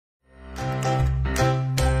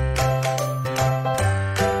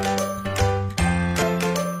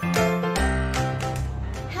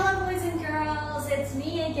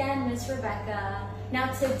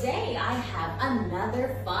today I have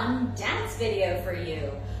another fun dance video for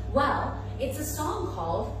you. Well, it's a song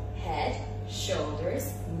called Head,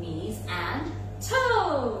 Shoulders, Knees, and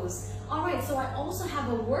Toes. Alright, so I also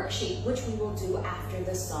have a worksheet which we will do after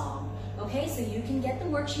the song. Okay, so you can get the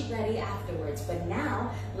worksheet ready afterwards. But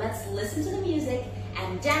now, let's listen to the music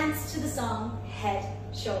and dance to the song Head,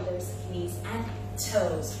 Shoulders, Knees, and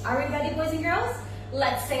Toes. Are we ready, boys and girls?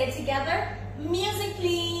 Let's say it together. Music,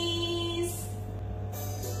 please.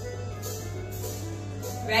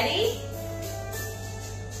 Ready?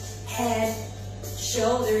 Head,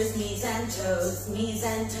 shoulders, knees, and toes, knees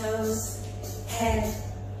and toes. Head,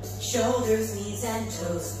 shoulders, knees and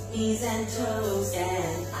toes, knees and toes,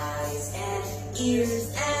 and eyes and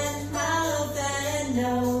ears and mouth and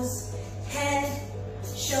nose. Head,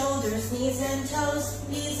 shoulders, knees and toes,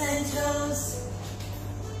 knees and toes.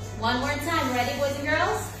 One more time. Ready, boys and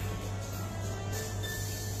girls?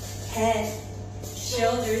 Head,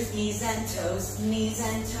 shoulders, knees and toes, knees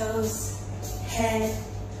and toes. Head,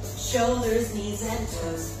 shoulders, knees and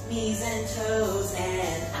toes, knees and toes,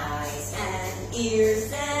 and eyes and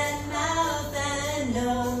ears and mouth and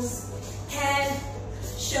nose. Head,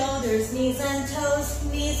 shoulders, knees and toes,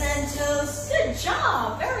 knees and toes. Good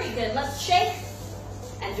job. Very good. Let's shake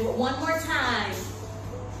and do it one more time.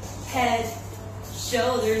 Head,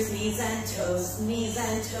 shoulders, knees and toes, knees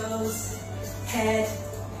and toes. Head,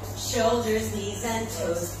 shoulders, knees and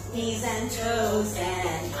toes, knees and toes,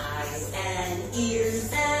 and eyes and ears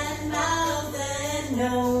and mouth and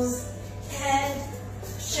nose. Head,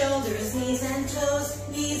 shoulders, knees and toes,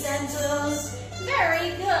 knees and toes.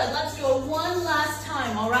 Very good. Let's do it one last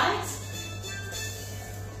time, all right?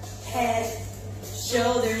 Head,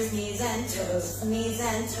 shoulders, knees and toes, knees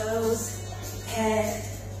and toes. Head,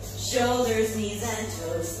 shoulders, knees and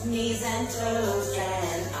toes, knees and toes,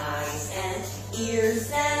 and eyes and ears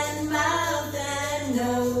and mouth and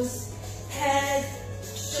nose. Head,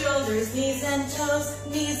 shoulders, knees and toes,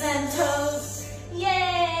 knees and toes.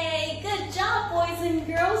 Yay! Good job, boys and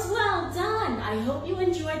girls. Well done. I hope you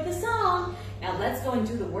enjoyed the song. Now let's go and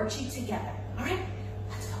do the worksheet together. All right?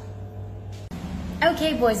 Let's go.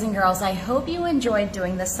 Okay, boys and girls, I hope you enjoyed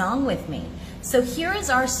doing the song with me. So here is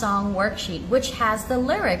our song worksheet, which has the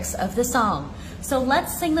lyrics of the song. So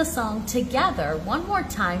let's sing the song together one more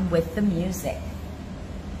time with the music.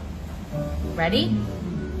 Ready?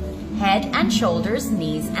 Head and shoulders,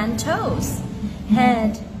 knees and toes.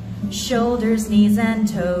 Head, shoulders, knees and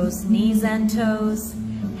toes, knees and toes.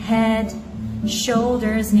 Head,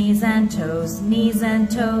 shoulders, knees and toes, knees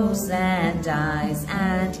and toes, and eyes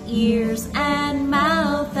and ears and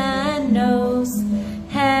mouth and nose.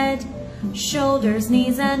 Head, shoulders,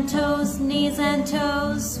 knees and toes, knees and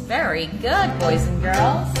toes. Very good, boys and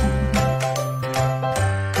girls.